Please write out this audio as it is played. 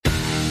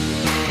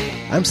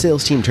I'm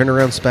sales team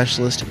turnaround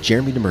specialist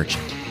Jeremy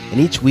DeMerchant, and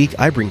each week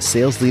I bring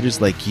sales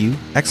leaders like you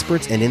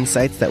experts and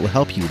insights that will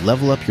help you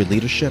level up your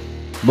leadership,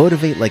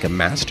 motivate like a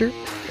master,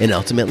 and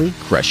ultimately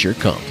crush your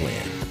comp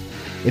plan.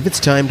 If it's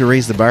time to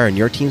raise the bar on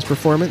your team's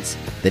performance,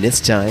 then it's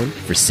time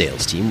for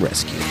Sales Team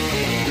Rescue.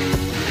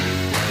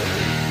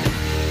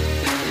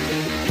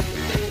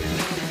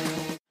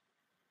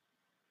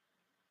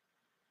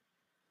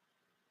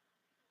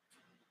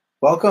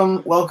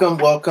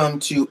 Welcome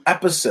to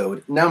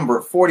episode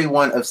number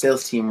 41 of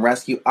Sales Team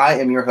Rescue. I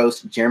am your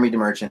host, Jeremy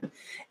DeMerchant,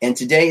 and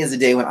today is a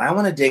day when I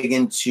want to dig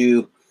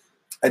into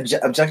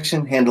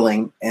objection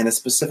handling and a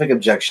specific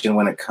objection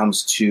when it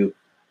comes to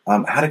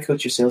how to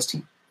coach your sales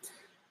team.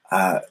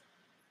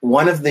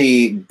 One of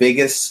the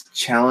biggest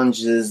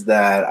challenges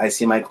that I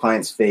see my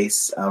clients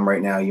face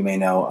right now, you may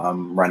know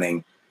I'm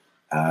running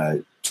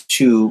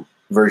two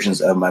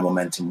versions of my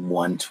Momentum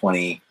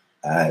 120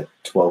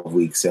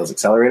 12-week sales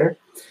accelerator.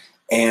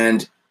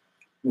 And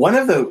one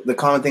of the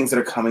common things that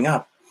are coming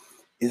up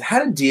is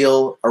how to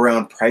deal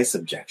around price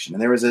objection.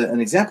 And there was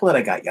an example that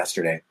I got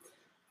yesterday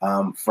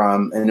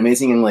from an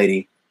amazing young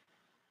lady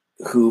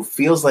who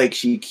feels like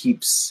she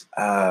keeps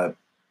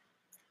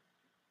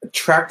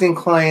attracting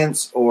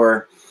clients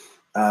or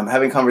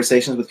having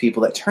conversations with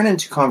people that turn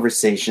into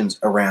conversations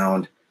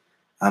around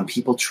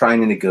people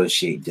trying to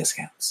negotiate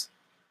discounts.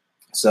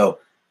 So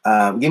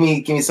give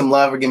me some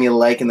love or give me a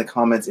like in the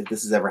comments if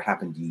this has ever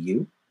happened to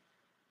you.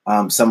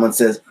 Someone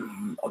says,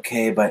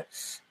 okay, but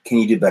can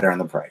you do better on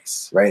the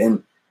price, right?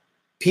 And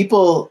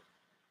people,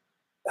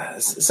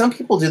 some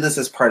people do this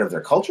as part of their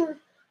culture.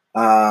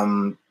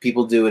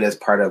 People do it as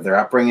part of their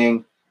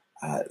upbringing.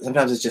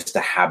 Sometimes it's just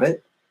a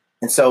habit.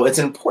 And so it's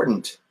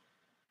important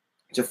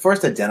to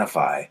first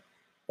identify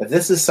if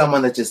this is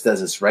someone that just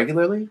does this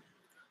regularly,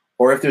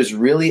 or if there's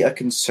really a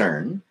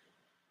concern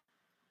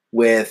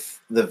with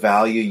the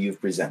value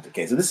you've presented.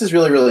 Okay, so this is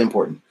really, really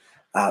important.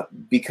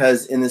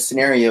 Because in the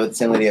scenario, the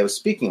same lady I was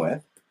speaking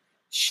with,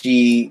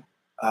 she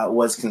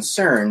was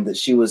concerned that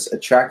she was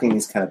attracting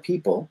these kind of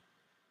people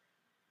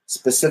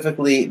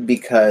specifically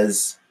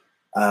because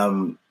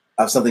of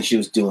something she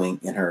was doing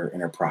in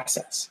her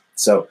process.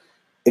 So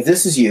if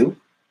this is you,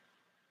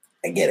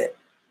 I get it.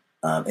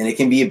 And it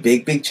can be a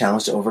big, big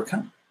challenge to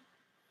overcome.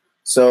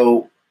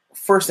 So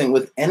first thing,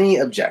 with any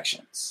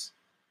objections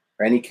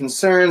or any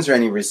concerns or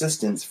any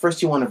resistance,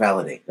 first you want to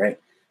validate, right?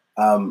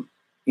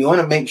 You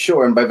want to make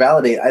sure, and by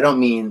validate, I don't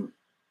mean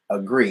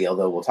agree,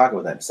 although we'll talk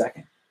about that in a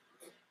second.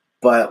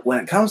 But when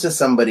it comes to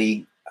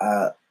somebody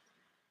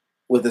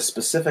with a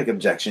specific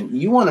objection,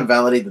 you want to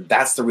validate that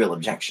that's the real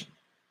objection.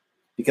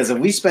 Because if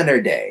we spend our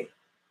day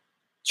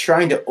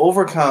trying to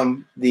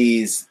overcome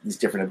these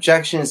different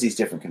objections, these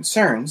different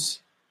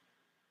concerns,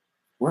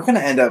 we're going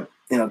to end up,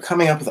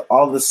 coming up with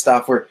all this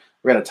stuff where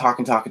we're going to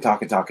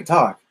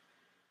talk,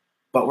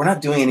 but we're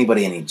not doing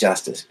anybody any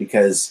justice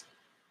because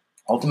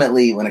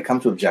ultimately, when it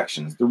comes to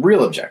objections, the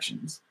real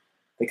objections,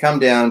 they come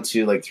down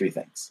to like three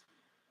things: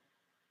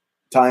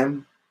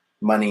 time,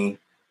 money,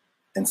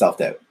 and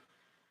self-doubt,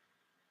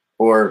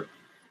 or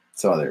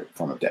some other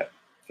form of doubt.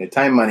 Okay,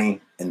 time, money,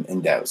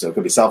 and doubt. So it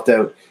could be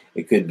self-doubt.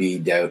 It could be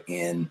doubt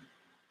in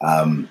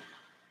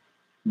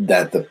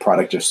that the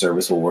product or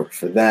service will work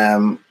for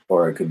them,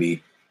 or it could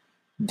be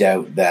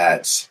doubt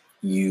that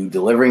you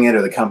delivering it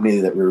or the company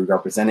that we're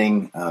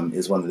representing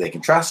is one that they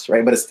can trust,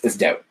 right? But it's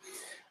doubt.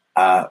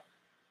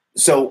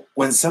 So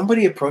when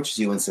somebody approaches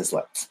you and says,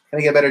 "Look, can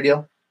I get a better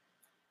deal?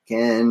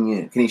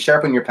 Can you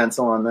sharpen your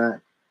pencil on that?"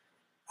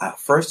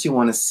 First, you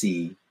want to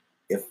see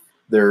if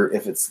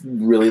it's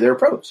really their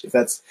approach. If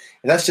that's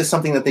just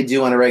something that they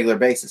do on a regular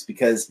basis.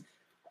 Because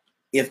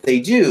if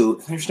they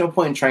do, there's no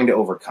point in trying to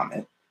overcome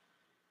it.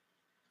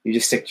 You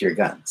just stick to your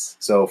guns.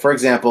 So, for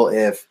example,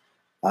 if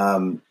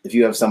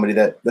you have somebody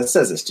that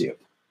says this to you,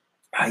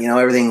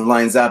 everything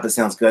lines up, it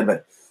sounds good,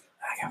 but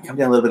come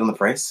down a little bit on the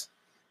price.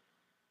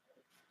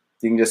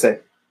 You can just say,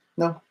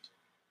 no,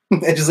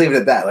 and just leave it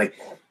at that. Like,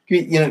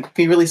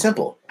 be really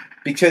simple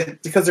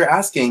because they're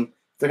asking,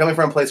 they're coming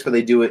from a place where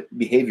they do it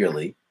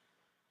behaviorally.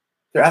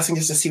 They're asking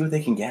just to see what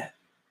they can get.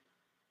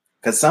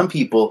 Because some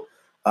people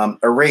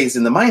are raised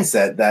in the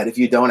mindset that if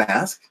you don't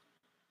ask,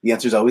 the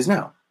answer is always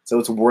no. So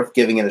it's worth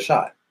giving it a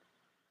shot,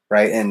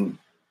 right? And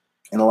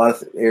in a lot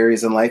of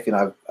areas in life,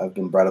 I've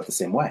been brought up the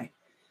same way.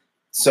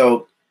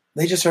 So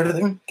they just started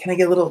thinking, can I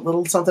get a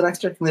little something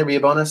extra? Can there be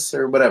a bonus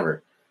or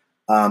whatever?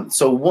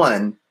 So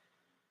one,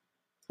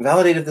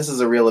 validate if this is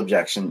a real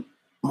objection.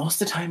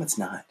 Most of the time it's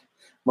not.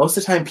 Most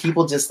of the time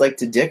people just like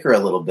to dicker a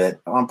little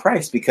bit on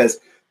price because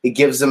it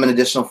gives them an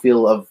additional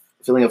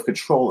feeling of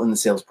control in the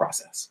sales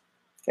process.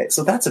 Okay,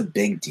 so that's a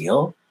big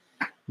deal.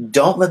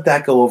 Don't let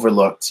that go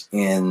overlooked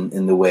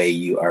in the way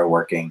you are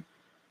working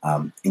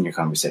in your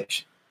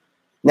conversation.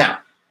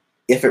 Now,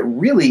 if it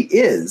really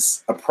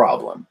is a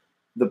problem,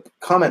 the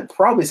comment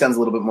probably sounds a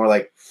little bit more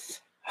like,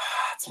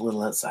 it's a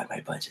little outside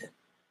my budget.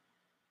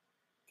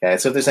 Okay,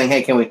 so if they're saying,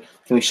 hey, can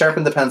we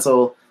sharpen the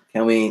pencil?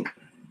 Can we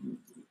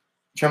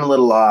trim a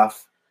little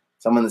off?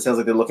 Someone that sounds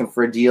like they're looking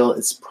for a deal,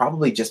 it's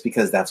probably just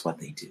because that's what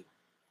they do.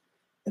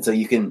 And so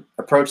you can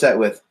approach that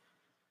with,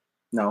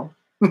 No.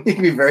 You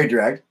can be very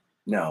direct.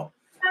 No.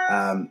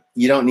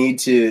 You don't need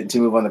to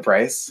move on the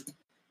price.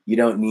 You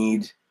don't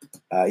need,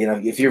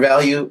 if your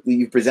value that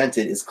you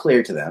presented is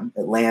clear to them,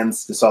 it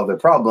lands to solve their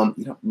problem,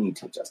 you don't need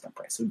to adjust on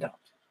price. So don't.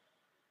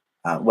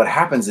 What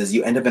happens is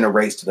you end up in a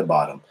race to the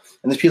bottom.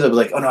 And there's people that are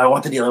like, oh no, I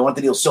want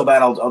the deal so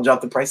bad, I'll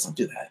drop the price. Don't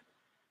do that.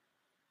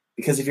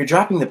 Because if you're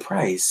dropping the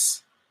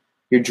price,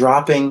 you're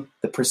dropping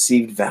the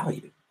perceived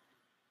value.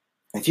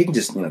 If you can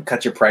just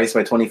cut your price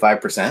by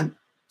 25%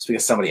 just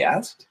because somebody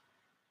asked,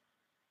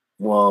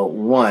 well,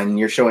 one,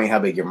 you're showing how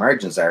big your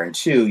margins are, and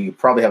two, you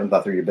probably haven't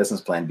thought through your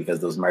business plan because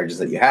those margins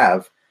that you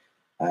have,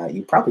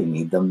 you probably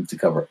need them to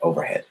cover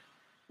overhead,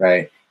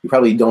 right? You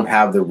probably don't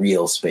have the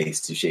real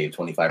space to shave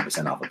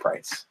 25% off a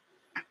price.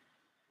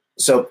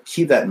 So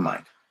keep that in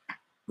mind.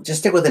 Just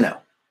stick with a no.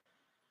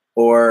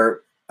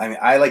 Or,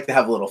 I like to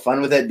have a little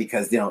fun with it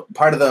because,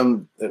 part of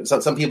them,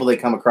 some people they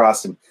come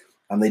across and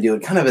they do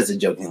it kind of as a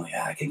joke. Like,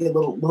 I can get a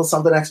little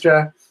something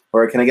extra,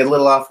 or can I get a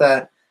little off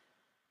that?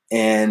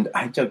 And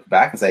I joke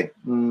back and say,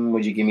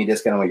 would you give me a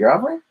discount on what you're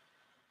offering?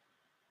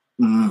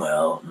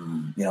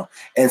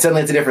 And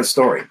suddenly it's a different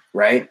story,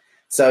 right?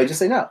 So I just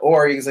say no.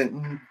 Or you can say,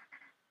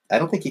 I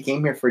don't think you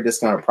came here for a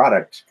discounted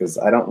product because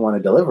I don't want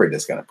to deliver a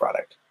discounted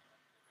product.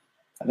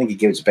 I think you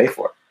get what you pay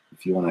for.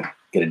 If you want to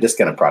get a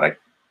discounted product,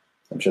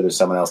 I'm sure there's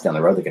someone else down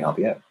the road that can help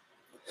you out,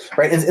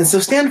 right? And so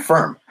stand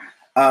firm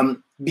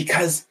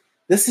because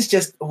this is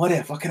just what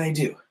can I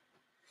do?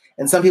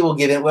 And some people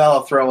give in, well,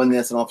 I'll throw in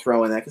this and I'll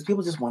throw in that because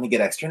people just want to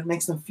get extra. It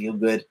makes them feel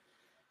good.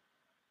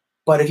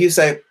 But if you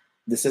say,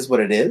 this is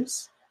what it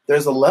is,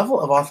 there's a level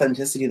of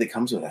authenticity that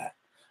comes with that.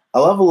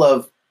 A level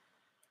of,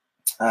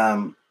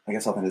 I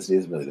guess authenticity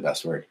is really the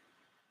best word,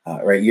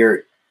 right?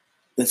 You're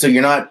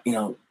not,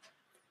 you're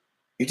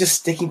just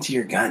sticking to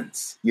your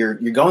guns. You're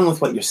going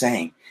with what you're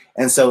saying.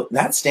 And so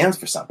that stands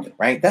for something,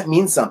 right? That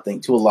means something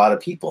to a lot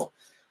of people.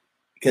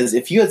 Because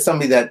if you had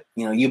somebody that,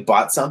 you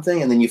bought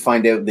something and then you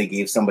find out they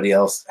gave somebody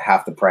else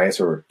half the price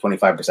or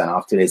 25%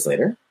 off 2 days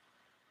later,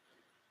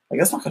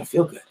 that's not going to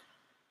feel good.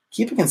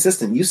 Keep it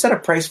consistent. You set a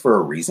price for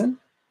a reason,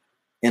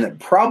 and it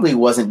probably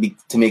wasn't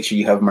to make sure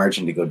you have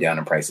margin to go down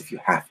in price if you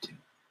have to.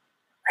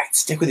 Right?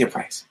 Stick with your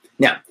price.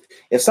 Now,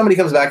 if somebody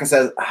comes back and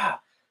says,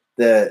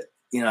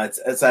 it's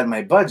outside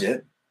my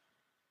budget,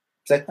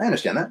 say, I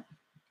understand that.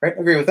 Right?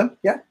 Agree with them.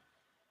 Yeah.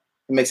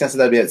 It makes sense that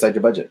that'd be outside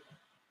your budget.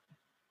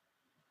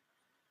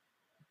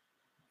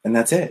 And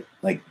that's it.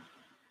 Did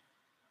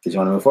you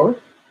want to move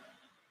forward?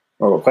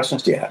 Or what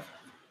questions do you have?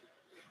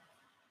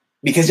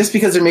 Because just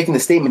because they're making the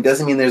statement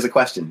doesn't mean there's a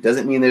question,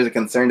 doesn't mean there's a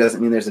concern,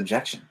 doesn't mean there's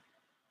objection,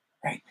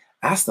 right?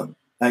 Ask them.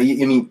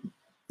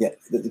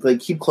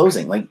 Keep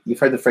closing. You've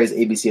heard the phrase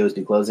ABCOs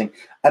do closing.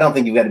 I don't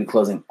think you've got to be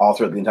closing all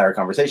throughout the entire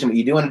conversation, but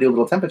you do want to do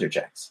little temperature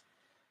checks.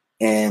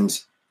 And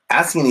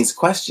asking these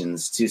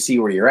questions to see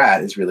where you're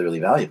at is really, really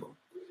valuable.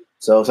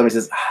 So if somebody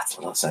says, it's a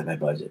little outside my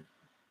budget.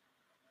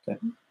 Okay.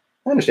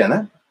 I understand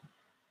that.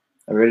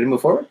 Are we ready to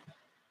move forward?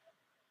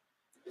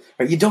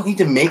 Right, you don't need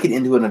to make it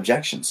into an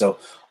objection. So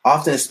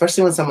often,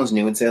 especially when someone's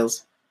new in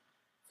sales,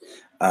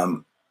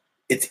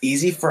 it's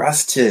easy for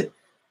us to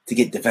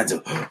get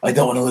defensive. I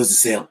don't want to lose the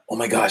sale. Oh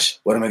my gosh,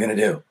 what am I going to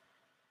do?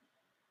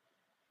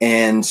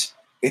 And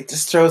it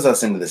just throws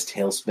us into this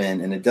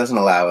tailspin, and it doesn't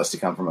allow us to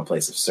come from a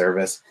place of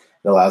service.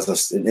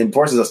 It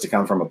forces us to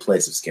come from a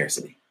place of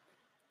scarcity.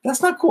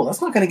 That's not cool.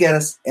 That's not going to get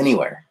us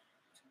anywhere.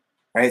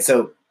 Right?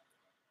 So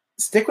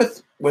stick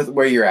with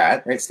where you're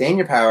at, right? Stay in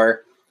your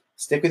power,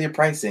 stick with your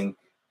pricing,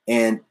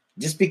 and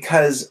just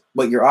because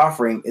what you're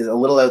offering is a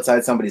little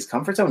outside somebody's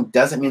comfort zone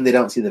doesn't mean they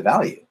don't see the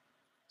value.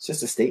 It's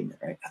just a statement,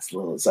 right? That's a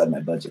little outside my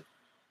budget.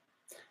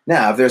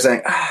 Now, if they're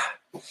saying,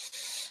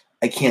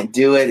 I can't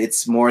do it,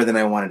 it's more than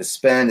I wanted to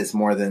spend, it's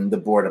more than the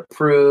board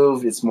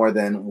approved, it's more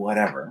than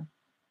whatever,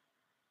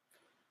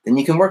 then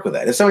you can work with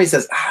that. If somebody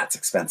says, it's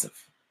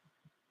expensive,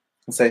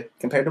 and say,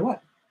 compared to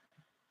what?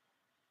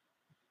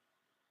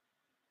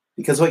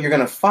 Because what you're going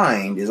to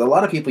find is a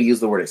lot of people use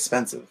the word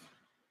expensive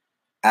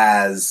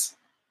as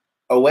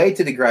a way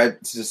to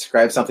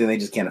describe something they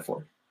just can't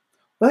afford.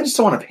 Well, they just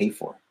don't want to pay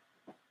for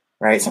it,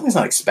 right? Something's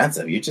not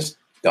expensive. You just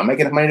don't make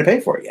enough money to pay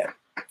for it yet.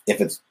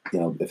 If it's,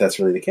 if that's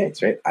really the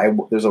case, right?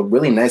 There's a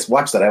really nice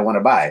watch that I want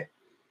to buy.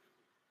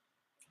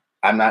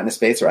 I'm not in a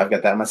space where I've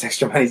got that much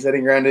extra money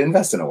sitting around to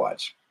invest in a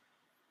watch.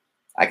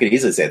 I could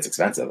easily say it's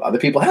expensive. Other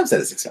people have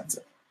said it's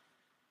expensive.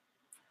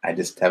 I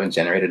just haven't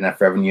generated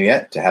enough revenue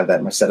yet to have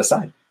that much set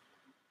aside.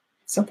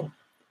 Simple.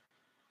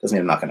 Doesn't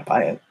mean I'm not going to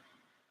buy it.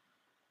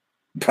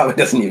 Probably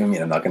doesn't even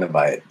mean I'm not going to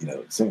buy it,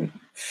 soon.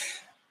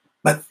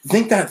 But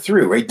think that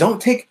through, right?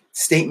 Don't take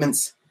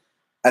statements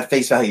at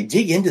face value.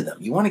 Dig into them.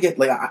 You want to get,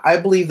 I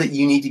believe that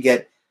you need to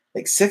get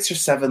 6 or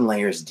 7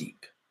 layers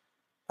deep.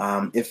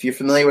 If you're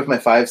familiar with my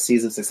 5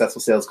 C's of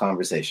successful sales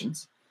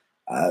conversations,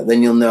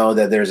 then you'll know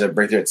that there's a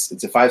breakthrough.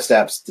 It's a 5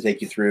 steps to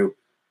take you through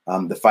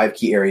the 5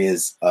 key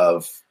areas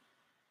of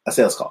a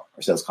sales call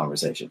or sales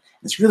conversation.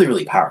 It's really,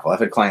 really powerful.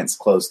 I've had clients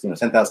close,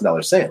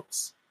 $10,000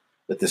 sales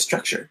with this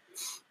structure.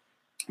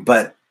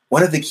 But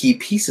one of the key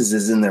pieces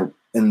is in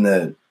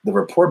the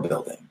rapport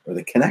building or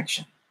the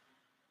connection.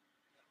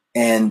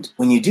 And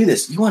when you do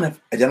this, you want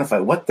to identify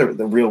what the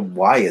real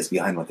why is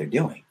behind what they're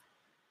doing.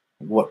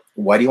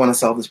 Why do you want to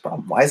solve this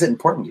problem? Why is it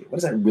important to you?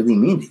 What does that really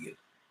mean to you?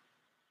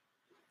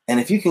 And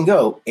if you can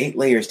go 8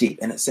 layers deep,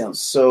 and it sounds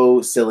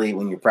so silly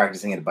when you're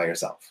practicing it by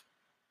yourself.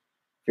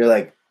 You're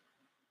like,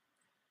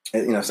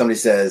 if somebody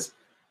says,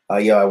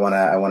 "Yo, I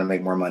wanna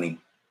make more money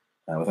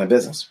with my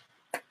business."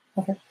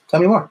 Okay, tell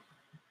me more.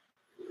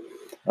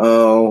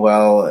 Oh,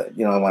 well,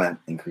 I want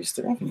to increase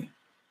the revenue.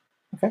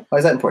 Okay, why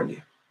is that important to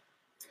you?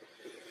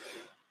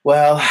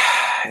 Well,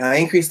 I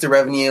increase the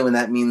revenue, and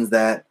that means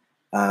that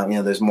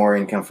there's more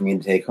income for me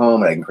to take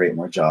home, and I can create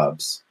more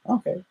jobs.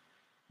 Okay,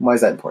 why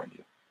is that important to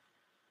you?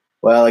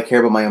 Well, I care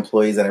about my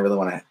employees, and I really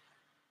want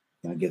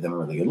to give them a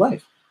really good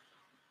life.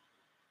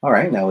 All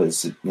right, now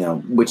which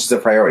is a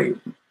priority?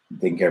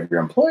 Taking care of your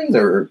employees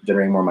or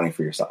generating more money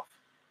for yourself?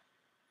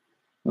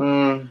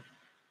 Well,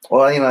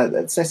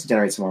 it's nice to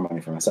generate some more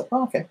money for myself.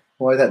 Oh, okay.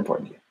 Why is that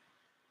important to you?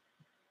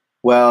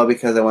 Well,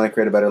 because I want to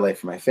create a better life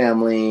for my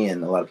family,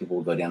 and a lot of people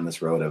will go down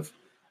this road of,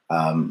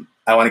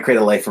 I want to create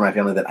a life for my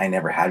family that I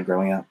never had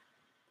growing up.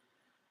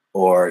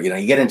 Or,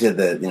 you get into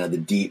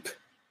the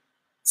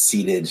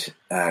deep-seated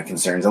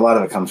concerns. A lot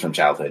of it comes from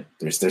childhood.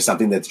 There's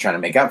something that's trying to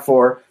make up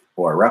for,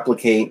 or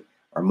replicate,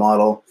 or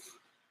model.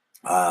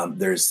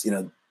 There's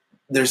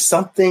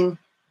something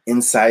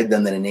inside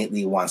them that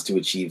innately wants to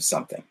achieve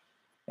something.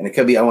 And it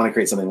could be, I want to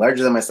create something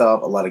larger than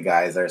myself. A lot of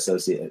guys are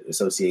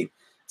associate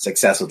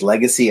success with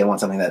legacy. I want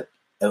something that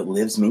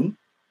outlives me.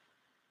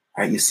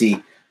 All right, you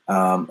see,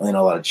 a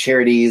lot of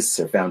charities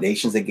or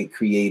foundations that get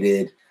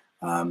created,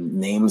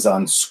 names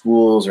on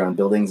schools or on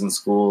buildings in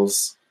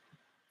schools.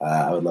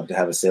 I would love to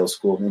have a sales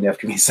school named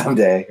after me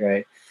someday,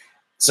 right?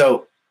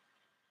 So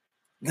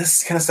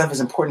this kind of stuff is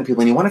important to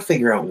people, and you want to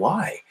figure out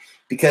why.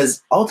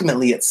 Because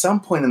ultimately, at some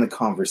point in the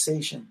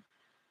conversation,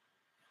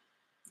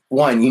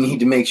 one, you need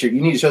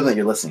to show them that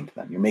you're listening to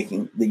them. You're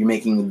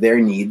making their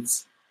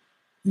needs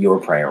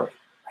your priority.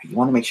 Right? You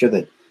want to make sure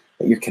that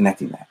you're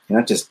connecting that. You're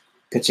not just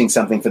pitching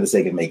something for the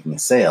sake of making a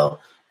sale.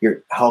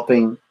 You're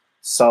helping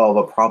solve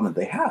a problem that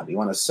they have. You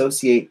want to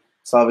associate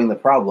solving the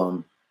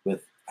problem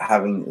with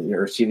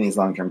achieving these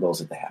long-term goals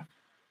that they have.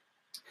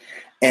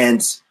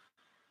 And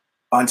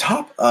on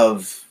top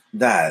of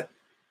that,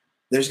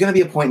 there's going to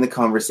be a point in the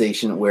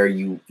conversation where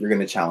you're going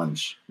to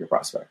challenge your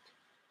prospect.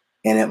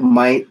 And it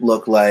might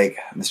look like,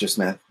 Mr.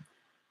 Smith,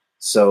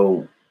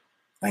 so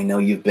I know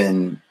you've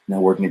been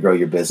working to grow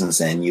your business,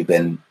 and you've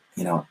been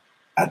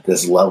at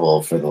this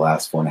level for the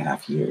last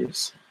 4.5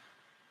 years.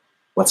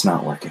 What's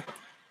not working?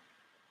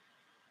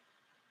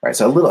 Right.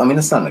 So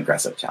it's not an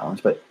aggressive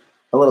challenge, but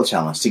a little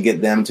challenge to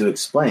get them to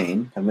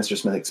explain, have Mr.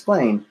 Smith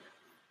explain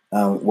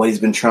what he's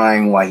been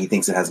trying, why he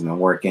thinks it hasn't been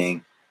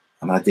working.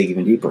 I'm going to dig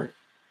even deeper.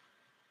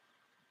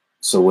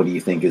 So what do you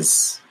think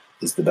is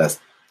the best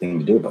thing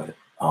to do about it?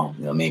 Oh,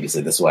 maybe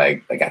say, this is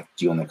why I got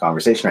you in the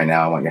conversation right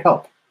now. I want your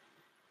help.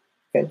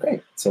 Okay,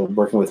 great. So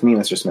working with me,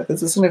 Mr. Smith,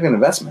 it's a significant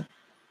investment.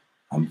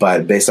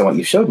 But based on what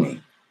you showed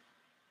me,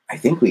 I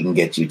think we can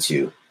get you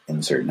to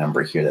insert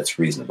number here that's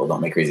reasonable. Don't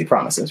make crazy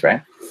promises,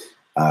 right?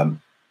 And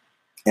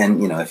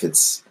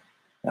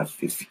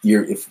if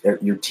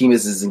your team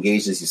is as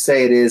engaged as you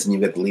say it is, and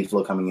you've got the lead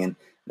flow coming in,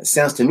 it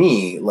sounds to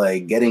me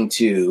like getting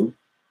to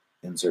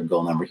insert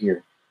goal number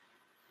here.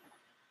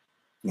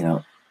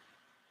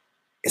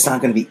 It's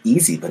not going to be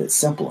easy, but it's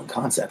simple in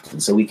concept.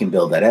 And so we can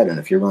build that out. And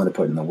if you're willing to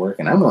put in the work,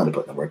 and I'm willing to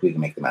put in the work, we can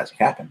make the magic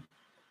happen.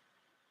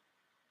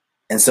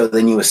 And so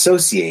then you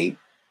associate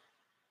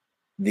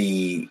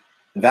the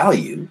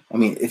value.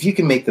 If you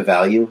can make the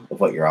value of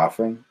what you're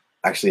offering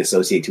actually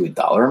associate to a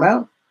dollar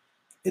amount,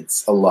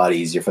 it's a lot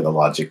easier for the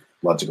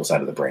logical side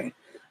of the brain.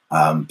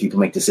 People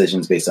make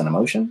decisions based on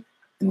emotion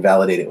and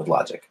validate it with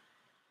logic.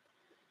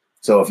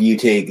 So if you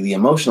take the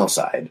emotional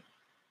side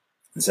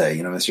and say,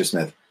 Mr.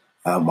 Smith,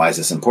 why is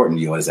this important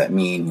to you? What does that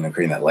mean?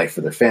 Creating that life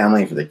for their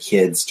family, for their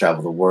kids,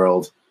 travel the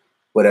world,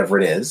 whatever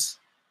it is,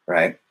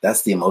 right?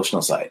 That's the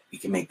emotional side. We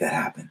can make that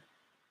happen.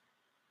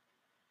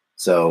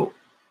 So,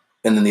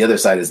 and then the other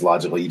side is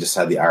logical. You just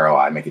have the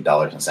ROI, make it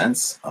dollars and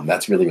cents.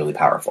 That's really, really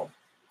powerful.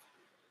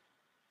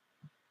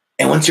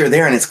 And once you're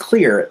there and it's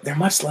clear, they're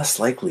much less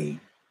likely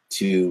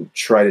to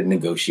try to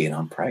negotiate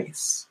on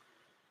price.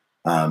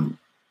 And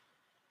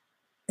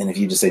if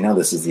you just say, no,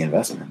 this is the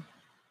investment.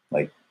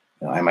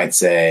 I might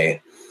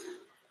say,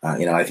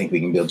 I think we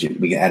can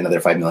add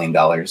another $5 million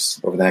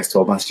over the next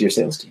 12 months to your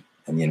sales team.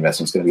 And the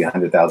investment's going to be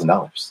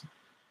 $100,000.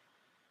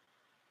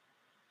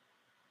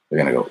 They're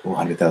going to go, oh,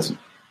 $100,000.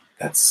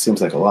 That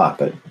seems like a lot,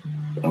 but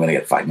I'm going to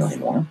get $5 million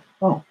more.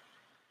 Oh.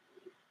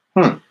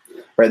 Right.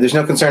 There's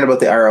no concern about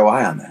the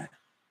ROI on that,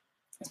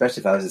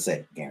 especially if I was to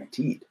say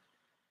guaranteed.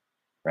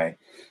 Right.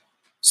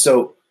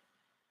 So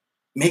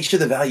make sure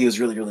the value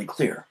is really, really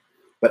clear.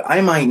 But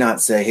I might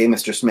not say, hey,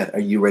 Mr. Smith, are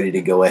you ready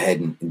to go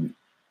ahead and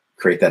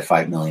create that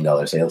 $5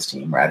 million sales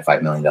team, or add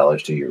 $5 million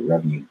to your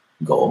revenue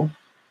goal,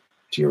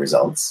 to your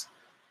results?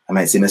 I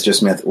might say, Mr.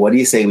 Smith, what do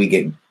you say we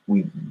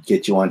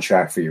get you on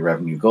track for your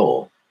revenue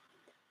goal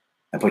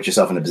and put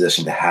yourself in a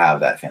position to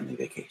have that family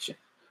vacation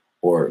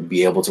or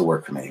be able to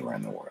work from anywhere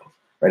in the world?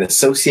 right?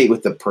 Associate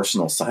with the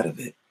personal side of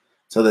it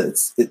so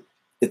that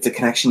it's a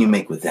connection you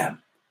make with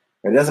them.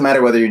 Right? It doesn't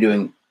matter whether you're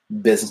doing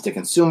business to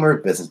consumer,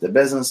 business to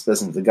business,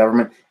 business to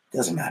government. It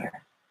doesn't matter.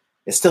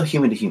 It's still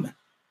human to human,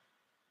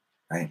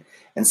 right?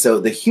 And so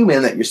the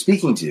human that you're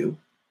speaking to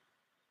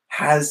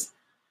has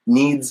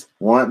needs,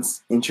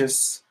 wants,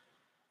 interests,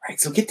 right?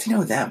 So get to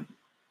know them.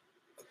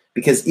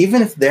 Because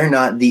even if they're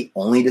not the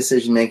only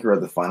decision maker or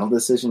the final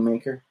decision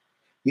maker,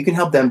 you can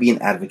help them be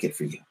an advocate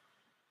for you.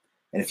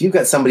 And if you've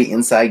got somebody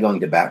inside going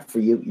to bat for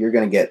you, you're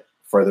going to get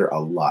further a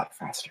lot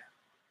faster.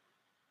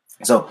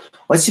 So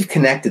once you've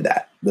connected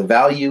that, the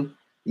value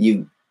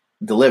you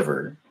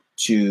deliver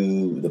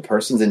to the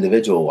person's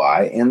individual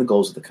why and the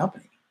goals of the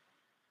company,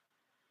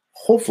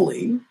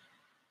 hopefully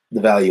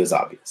the value is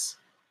obvious.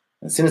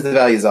 As soon as the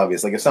value is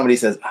obvious, like if somebody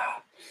says,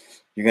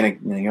 you're only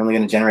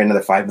going to generate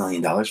another $5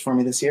 million for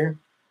me this year,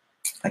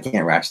 I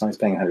can't rationalize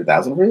paying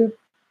 $100,000 for you.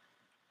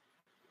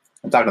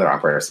 I'm talking to the wrong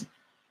person,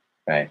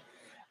 right?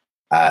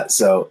 I'm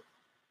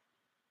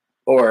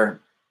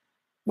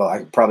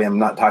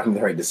not talking to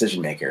the right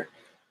decision maker,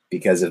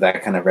 because if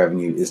that kind of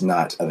revenue is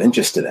not of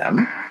interest to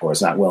them, or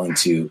is not willing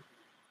to,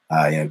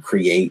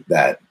 create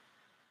that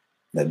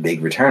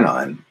big return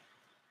on,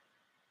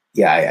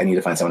 I need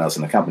to find someone else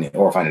in the company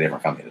or find a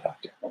different company to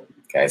talk to.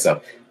 Okay, so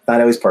it's not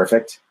always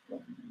perfect.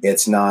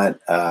 It's not,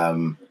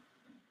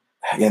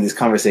 these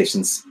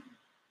conversations,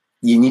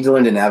 you need to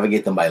learn to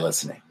navigate them by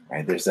listening,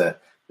 right? There's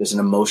an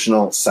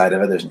emotional side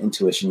of it. There's an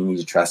intuition you need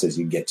to trust as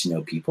you get to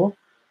know people.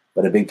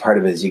 But a big part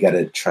of it is you got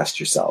to trust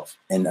yourself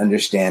and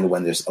understand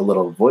when there's a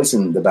little voice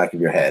in the back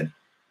of your head.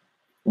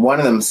 One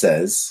of them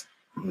says,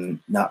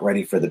 not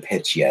ready for the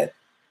pitch yet.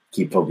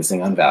 Keep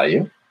focusing on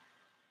value.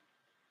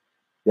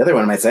 The other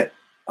one might say,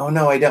 oh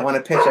no, I don't want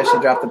to pitch. I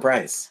should drop the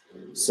price.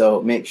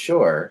 So make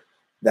sure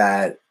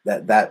that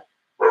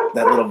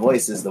little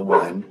voice is the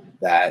one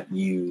that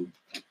you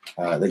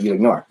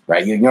ignore,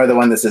 right? You ignore the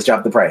one that says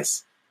drop the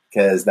price,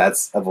 because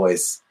that's a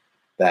voice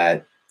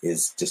that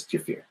is just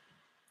your fear.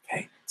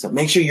 Okay, so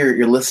make sure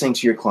you're listening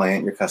to your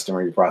client, your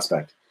customer, your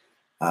prospect,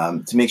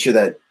 to make sure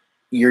that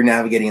you're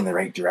navigating in the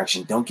right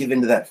direction. Don't give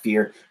into that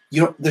fear.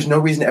 There's no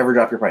reason to ever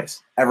drop your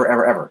price, ever,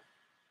 ever, ever.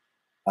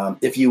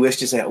 If you wish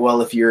to say,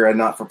 well, if you're a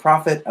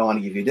not-for-profit, I want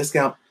to give you a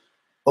discount.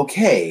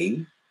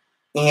 Okay,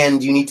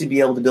 and you need to be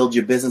able to build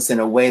your business in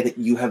a way that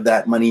you have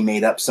that money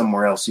made up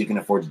somewhere else so you can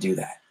afford to do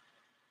that.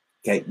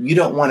 Okay, you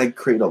don't want to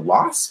create a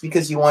loss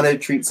because you want to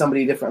treat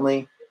somebody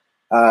differently,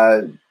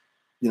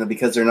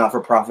 because they're not for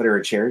profit or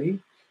a charity.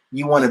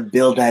 You want to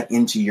build that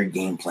into your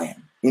game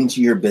plan,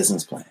 into your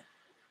business plan.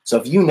 So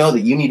if you know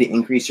that you need to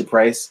increase your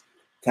price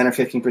 10 or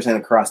 15%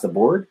 across the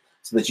board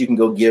so that you can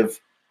go give,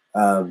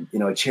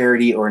 a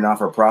charity or a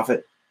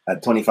not-for-profit a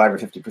 25 or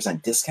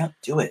 50% discount,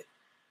 do it.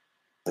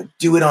 But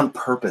do it on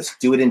purpose.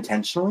 Do it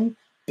intentionally.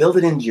 Build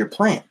it into your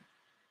plan.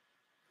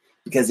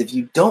 Because if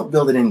you don't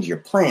build it into your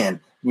plan,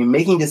 you're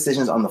making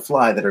decisions on the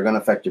fly that are going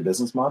to affect your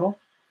business model.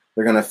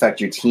 They're going to affect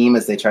your team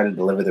as they try to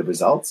deliver the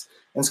results.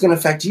 And it's going to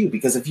affect you,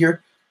 because if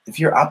you're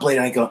up late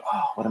and I go,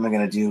 what am I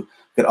going to do?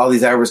 Got all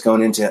these hours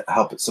going in to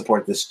help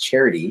support this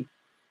charity.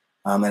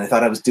 And I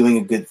thought I was doing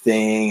a good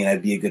thing and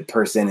I'd be a good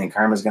person and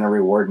karma's going to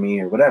reward me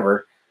or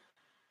whatever.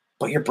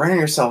 But you're burning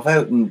yourself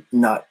out and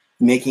not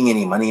making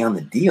any money on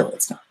the deal.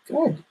 It's not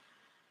good.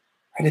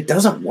 Right? It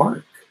doesn't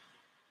work.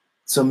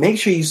 So make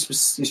sure you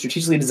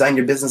strategically design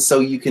your business so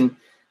you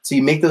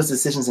make those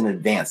decisions in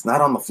advance,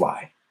 not on the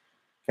fly.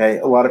 Okay.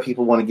 A lot of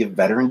people want to give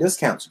veteran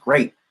discounts.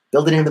 Great.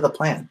 Build it into the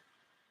plan.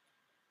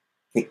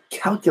 Okay.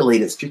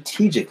 Calculate it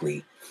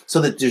strategically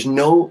so that there's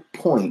no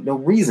point, no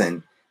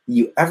reason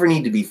you ever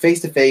need to be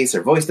face-to-face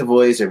or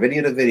voice-to-voice or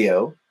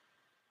video-to-video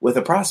with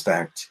a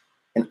prospect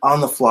and on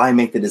the fly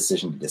make the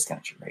decision to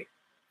discount your rate,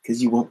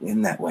 because you won't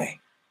win that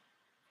way.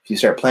 If you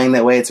start playing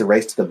that way, it's a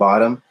race to the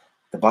bottom.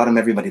 At the bottom,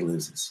 everybody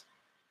loses.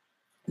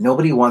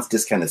 Nobody wants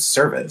discounted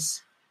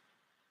service.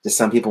 Just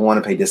some people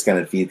want to pay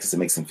discounted fees because it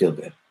makes them feel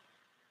good.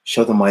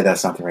 Show them why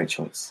that's not the right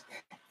choice.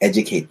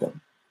 Educate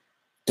them.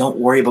 Don't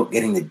worry about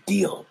getting the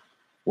deal.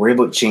 Worry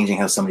about changing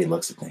how somebody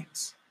looks at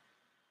things.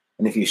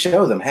 And if you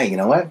show them, hey, you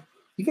know what?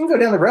 You can go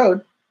down the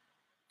road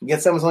and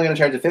get someone's only going to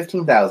charge you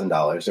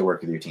 $15,000 to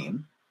work with your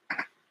team.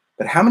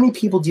 But how many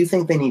people do you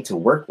think they need to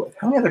work with?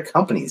 How many other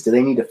companies do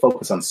they need to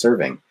focus on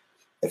serving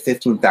at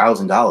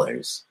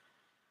 $15,000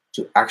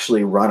 to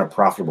actually run a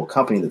profitable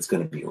company that's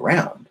going to be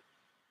around?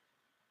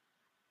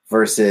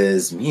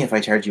 Versus me, if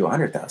I charge you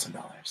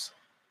 $100,000.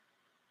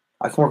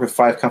 I can work with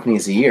 5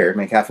 companies a year,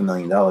 make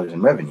 $500,000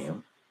 in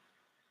revenue,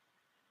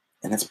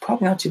 and it's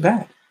probably not too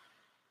bad.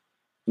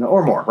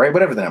 Or more, right?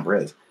 Whatever the number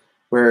is.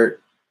 Where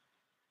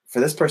for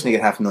this person to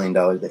get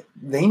 $500,000,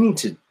 they need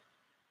to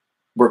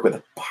work with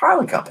a pile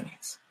of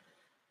companies,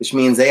 which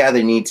means they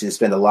either need to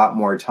spend a lot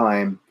more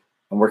time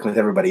on working with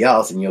everybody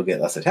else and you'll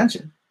get less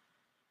attention,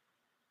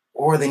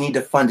 or they need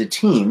to fund a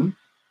team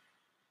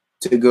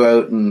to go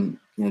out and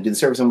do the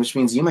service, which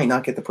means you might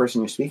not get the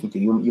person you're speaking to.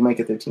 You might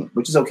get their team,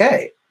 which is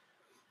okay.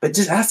 But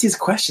just ask these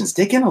questions,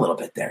 dig in a little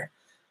bit there,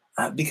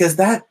 because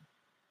that's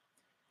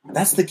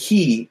the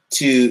key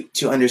to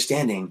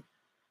understanding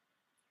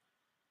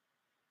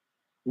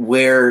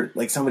where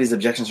like somebody's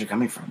objections are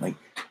coming from. Like,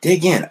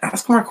 dig in,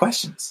 ask more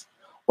questions.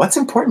 What's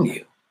important to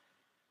you?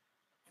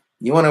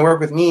 You want to work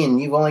with me and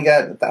you've only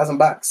got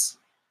 $1,000.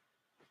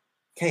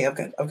 Okay,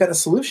 I've got a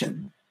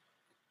solution.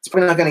 It's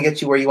probably not going to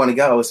get you where you want to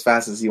go as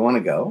fast as you want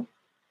to go,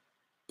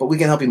 but we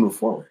can help you move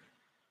forward.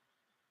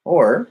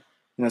 Or,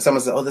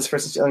 someone says, oh, this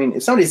person's,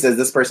 if somebody says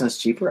this person is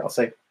cheaper, I'll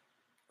say,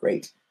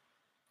 great,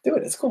 do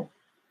it. It's cool.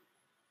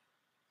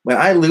 When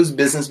I lose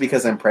business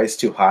because I'm priced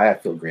too high, I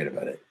feel great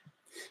about it.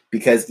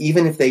 Because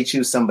even if they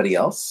choose somebody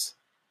else,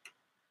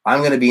 I'm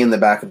going to be in the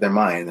back of their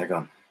mind. They're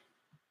going,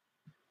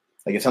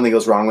 like if something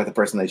goes wrong with the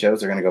person they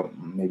chose, they're going to go,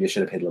 maybe I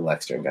should have paid a little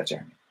extra and got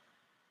Jeremy.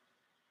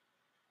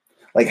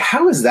 Like,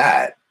 how is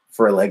that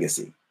for a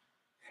legacy?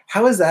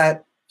 How is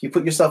that if you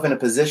put yourself in a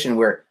position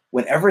where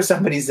whenever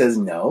somebody says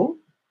no,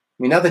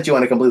 not that you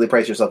want to completely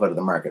price yourself out of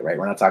the market, right?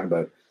 We're not talking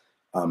about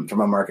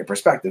from a market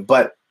perspective,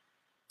 but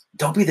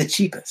don't be the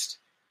cheapest.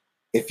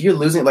 If you're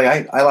losing,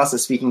 like I lost a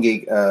speaking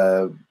gig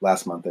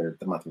last month or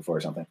the month before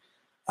or something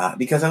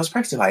because I was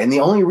priced too high. And the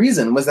only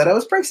reason was that I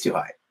was priced too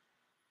high.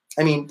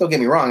 Don't get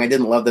me wrong. I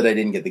didn't love that I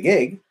didn't get the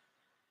gig,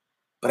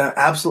 but I'm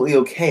absolutely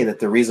okay that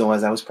the reason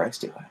was I was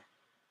priced too high.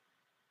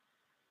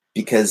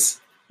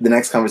 Because the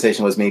next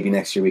conversation was maybe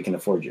next year we can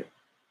afford you.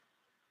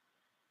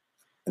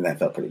 And that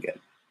felt pretty good.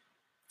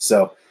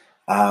 So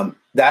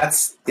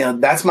that's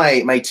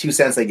my 2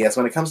 cents, I guess.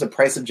 When it comes to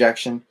price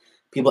objection,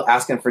 people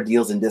asking for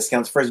deals and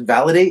discounts, first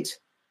validate,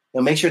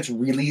 make sure it's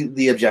really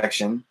the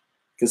objection,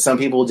 because some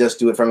people just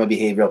do it from a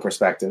behavioral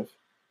perspective.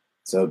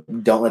 So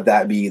don't let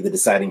that be the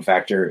deciding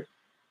factor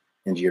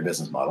into your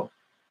business model.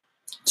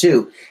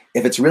 2,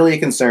 if it's really a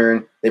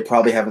concern, they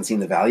probably haven't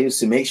seen the value.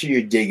 So make sure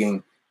you're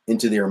digging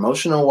into their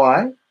emotional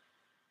why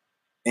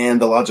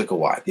and the logical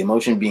why. The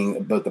emotion being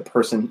about the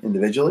person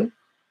individually,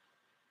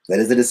 that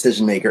is the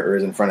decision maker or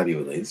is in front of you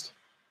at least.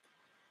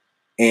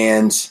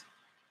 And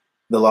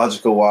the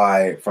logical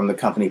why from the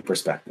company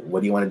perspective. What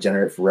do you want to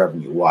generate for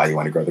revenue? Why you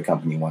want to grow the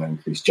company? You want to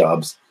increase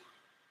jobs?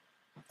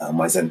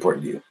 Why is that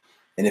important to you?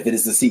 And if it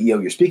is the CEO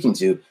you're speaking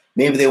to,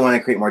 maybe they want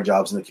to create more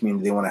jobs in the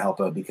community. They want to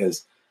help out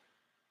because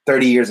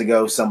 30 years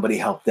ago, somebody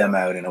helped them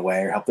out in a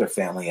way or helped their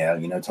family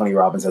out. Tony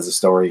Robbins has a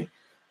story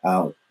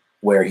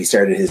where he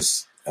started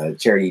his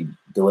charity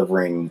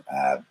delivering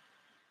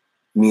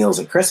meals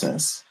at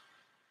Christmas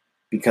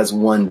because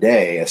one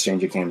day a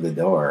stranger came to the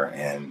door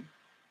and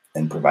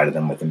provided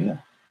them with a meal.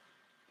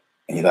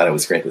 And he thought it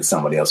was great that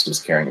somebody else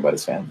was caring about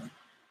his family.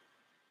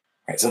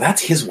 Right, so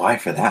that's his why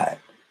for that.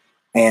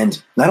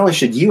 And not only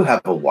should you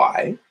have a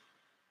why,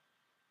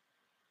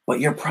 but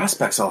your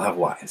prospects all have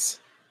whys.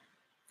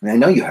 I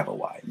know you have a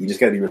why. You just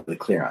got to be really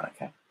clear on it,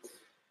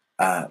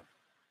 okay?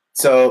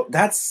 So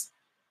that's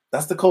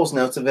the Coles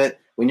Notes of it.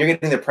 When you're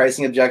getting the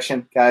pricing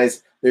objection,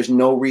 guys, there's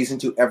no reason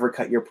to ever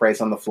cut your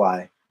price on the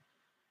fly.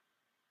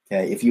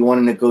 Okay, if you want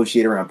to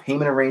negotiate around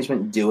payment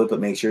arrangement, do it, but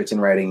make sure it's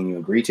in writing and you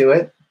agree to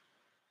it.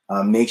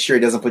 Make sure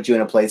it doesn't put you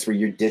in a place where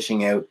you're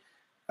dishing out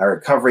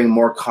or covering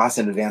more costs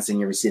in advance than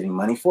you're receiving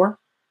money for.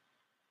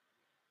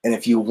 And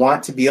if you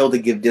want to be able to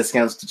give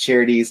discounts to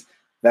charities,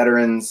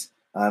 veterans,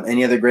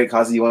 any other great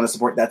causes you want to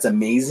support, that's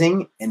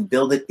amazing, and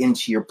build it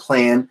into your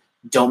plan.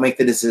 Don't make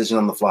the decision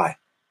on the fly.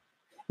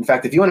 In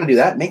fact, if you want to do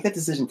that, make that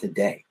decision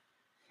today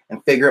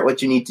and figure out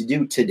what you need to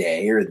do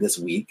today or this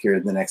week or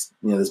the next,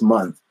 this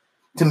month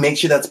to make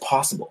sure that's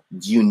possible.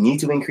 Do you need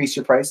to increase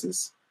your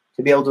prices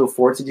to be able to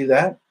afford to do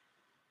that?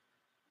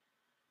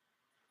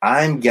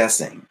 I'm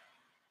guessing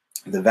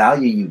the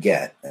value you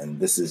get, and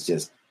this is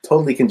just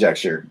totally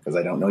conjecture because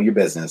I don't know your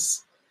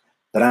business,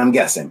 but I'm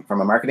guessing from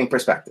a marketing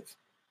perspective,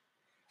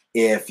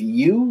 if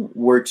you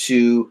were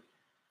to,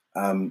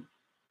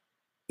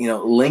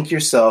 link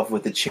yourself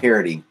with a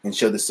charity and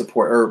show the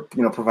support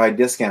or, provide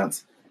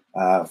discounts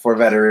for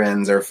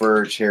veterans or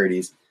for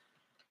charities,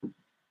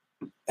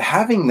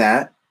 having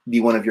that be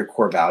one of your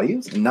core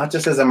values, and not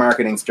just as a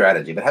marketing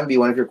strategy, but have it be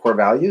one of your core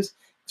values,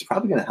 it's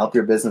probably going to help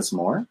your business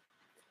more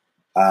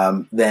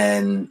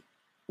than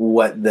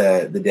what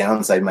the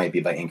downside might be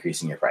by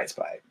increasing your price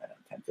by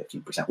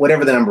 10, 15%,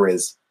 whatever the number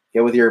is.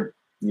 Get with your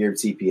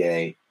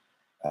CPA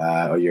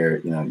or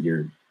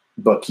your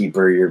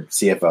bookkeeper, your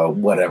CFO,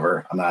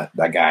 whatever. I'm not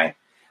that guy.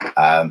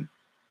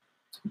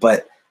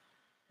 But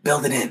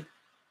build it in.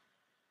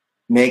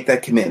 Make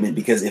that commitment,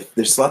 because if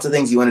there's lots of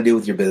things you want to do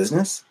with your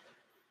business,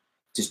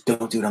 just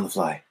don't do it on the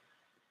fly.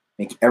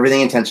 Make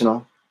everything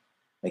intentional.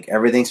 Make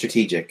everything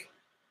strategic.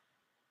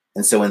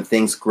 And so when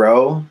things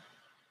grow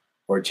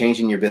or change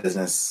in your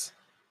business,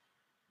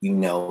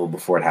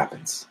 before it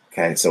happens.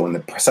 Okay, so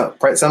when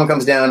someone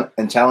comes down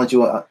and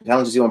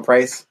challenges you on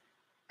price,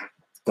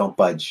 don't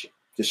budge.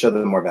 Just show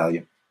them more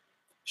value.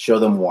 Show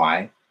them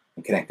why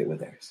and connect it with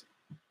theirs.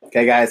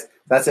 Okay, guys,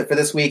 that's it for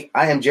this week.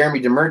 I am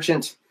Jeremy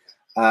DeMerchant.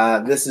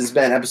 This has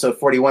been episode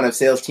 41 of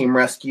Sales Team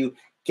Rescue.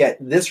 Get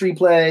this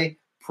replay,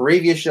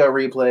 previous show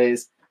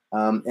replays,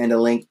 and a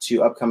link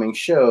to upcoming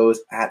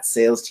shows at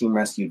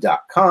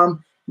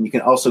salesteamrescue.com. And you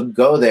can also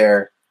go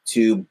there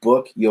to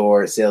book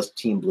your sales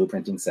team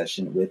blueprinting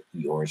session with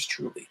yours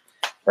truly.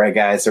 All right,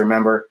 guys, so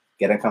remember,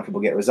 get uncomfortable,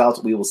 get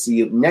results. We will see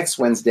you next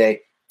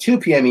Wednesday 2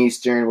 p.m.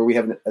 Eastern, where we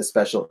have a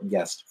special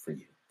guest for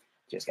you.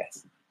 Cheers,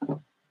 guys.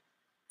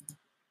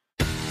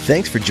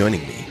 Thanks for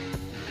joining me.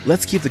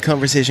 Let's keep the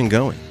conversation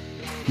going.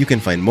 You can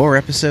find more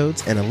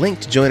episodes and a link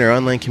to join our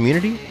online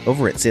community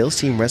over at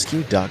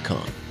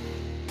salesteamrescue.com.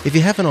 If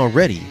you haven't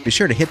already, be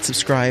sure to hit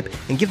subscribe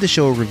and give the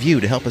show a review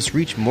to help us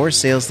reach more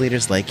sales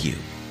leaders like you.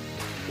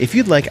 If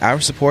you'd like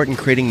our support in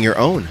creating your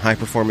own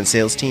high-performance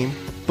sales team,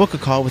 book a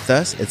call with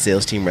us at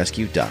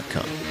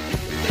salesteamrescue.com.